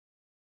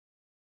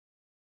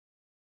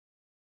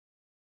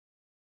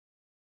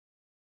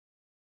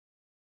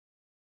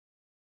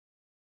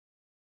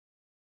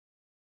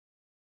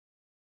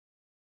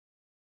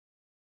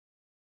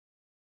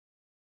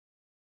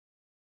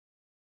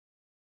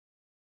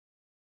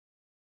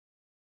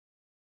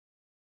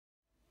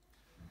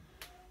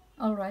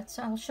Alright,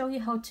 so I'll show you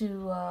how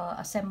to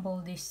assemble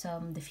this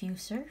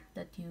diffuser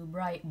that you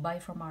buy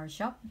from our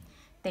shop.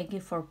 Thank you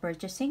for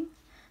purchasing.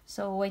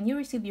 So when you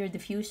receive your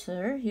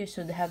diffuser, you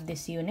should have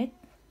this unit,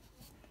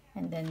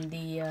 and then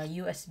the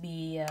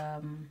USB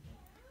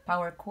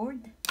power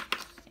cord,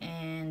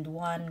 and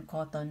one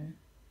cotton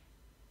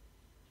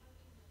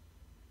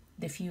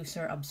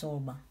diffuser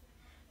absorber.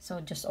 So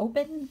just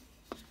open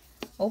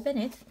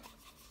it,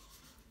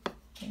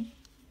 okay,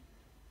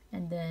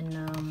 and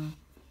then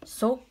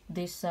soak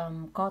this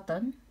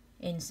cotton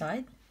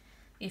inside.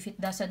 If it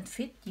doesn't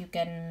fit, you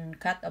can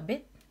cut a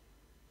bit,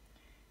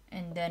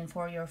 and then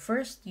for your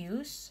first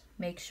use,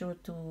 make sure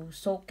to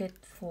soak it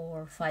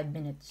for 5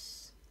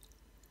 minutes.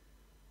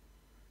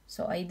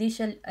 So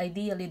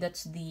ideally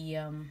that's the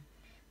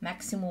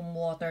maximum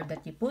water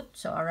that you put,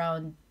 so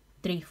around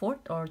 3/4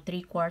 or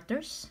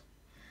 3/4.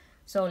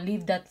 So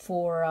leave that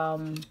for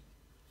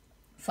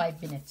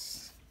 5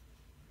 minutes.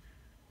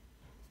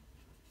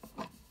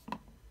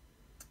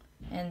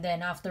 And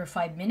then after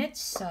 5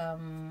 minutes,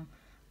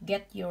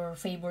 get your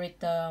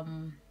favorite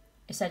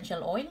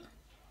essential oil.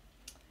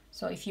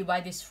 So if you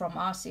buy this from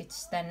us,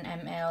 it's 10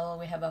 ml.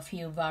 We have a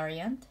few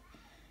variant.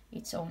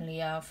 It's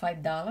only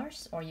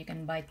 $5, or you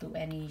can buy to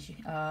any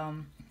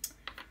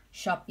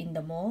shop in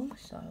the mall.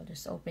 So I'll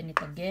just open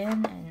it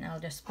again, and I'll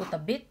just put a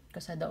bit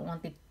because I don't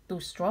want it too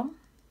strong.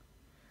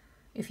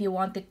 If you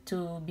want it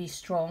to be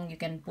strong, you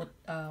can put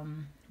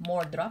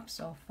more drops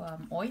of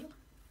oil.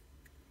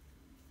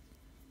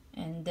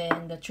 And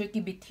then the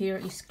tricky bit here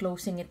is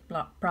closing it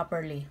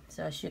properly.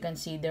 So as you can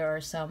see, there are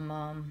some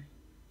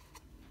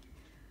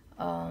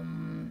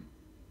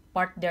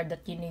part there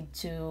that you need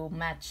to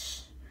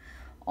match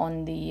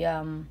on the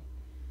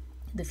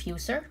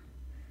diffuser.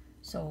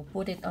 So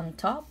put it on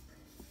top,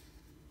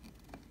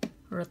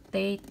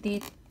 rotate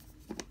it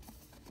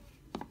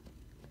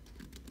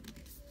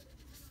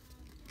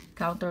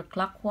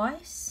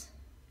counterclockwise,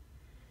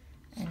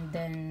 and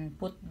then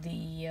put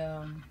the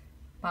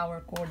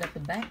power cord at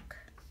the back,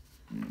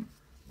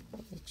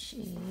 which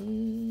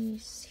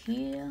is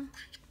here.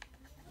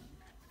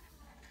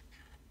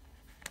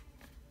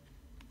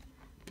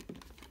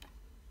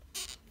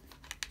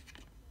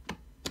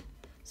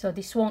 So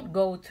this won't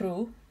go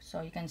through, so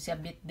you can see a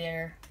bit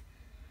there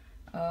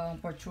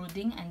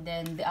protruding. And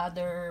then the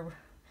other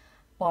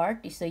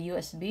part is the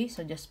USB,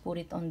 so just put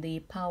it on the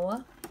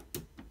power,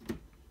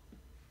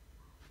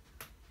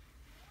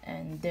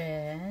 and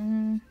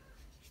then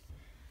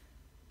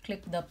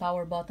click the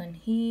power button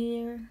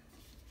here,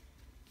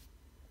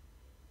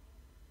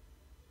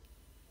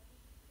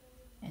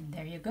 and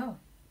there you go.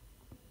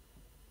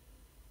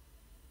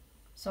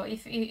 So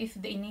if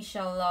the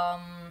initial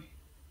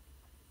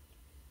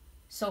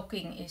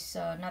soaking is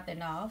not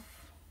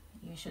enough,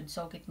 you should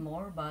soak it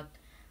more, but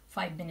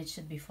 5 minutes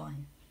should be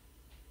fine.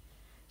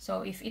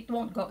 So if it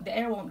won't go, the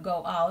air won't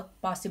go out,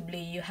 possibly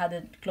you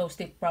hadn't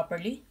closed it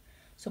properly.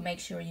 So make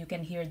sure you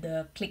can hear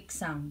the click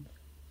sound.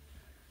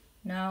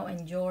 Now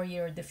enjoy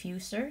your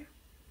diffuser.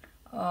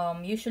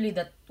 Usually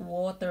that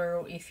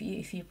water, if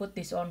you put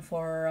this on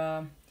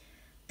for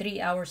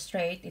 3 hours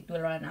straight, it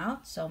will run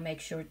out. So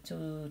make sure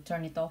to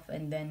turn it off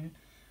and then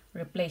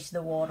replace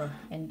the water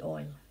and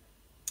oil.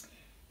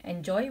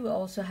 Enjoy. We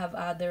also have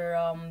other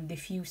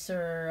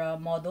diffuser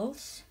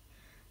models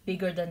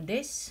bigger than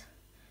this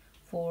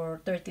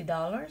for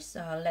 $30.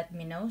 Let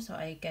me know so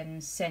I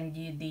can send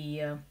you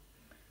the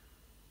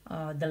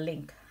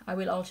link. I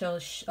will also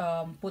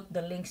put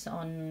the links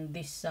on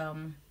this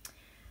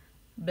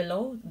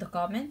below the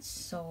comments,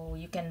 so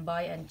you can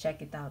buy and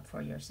check it out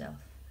for yourself.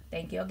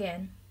 Thank you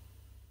again.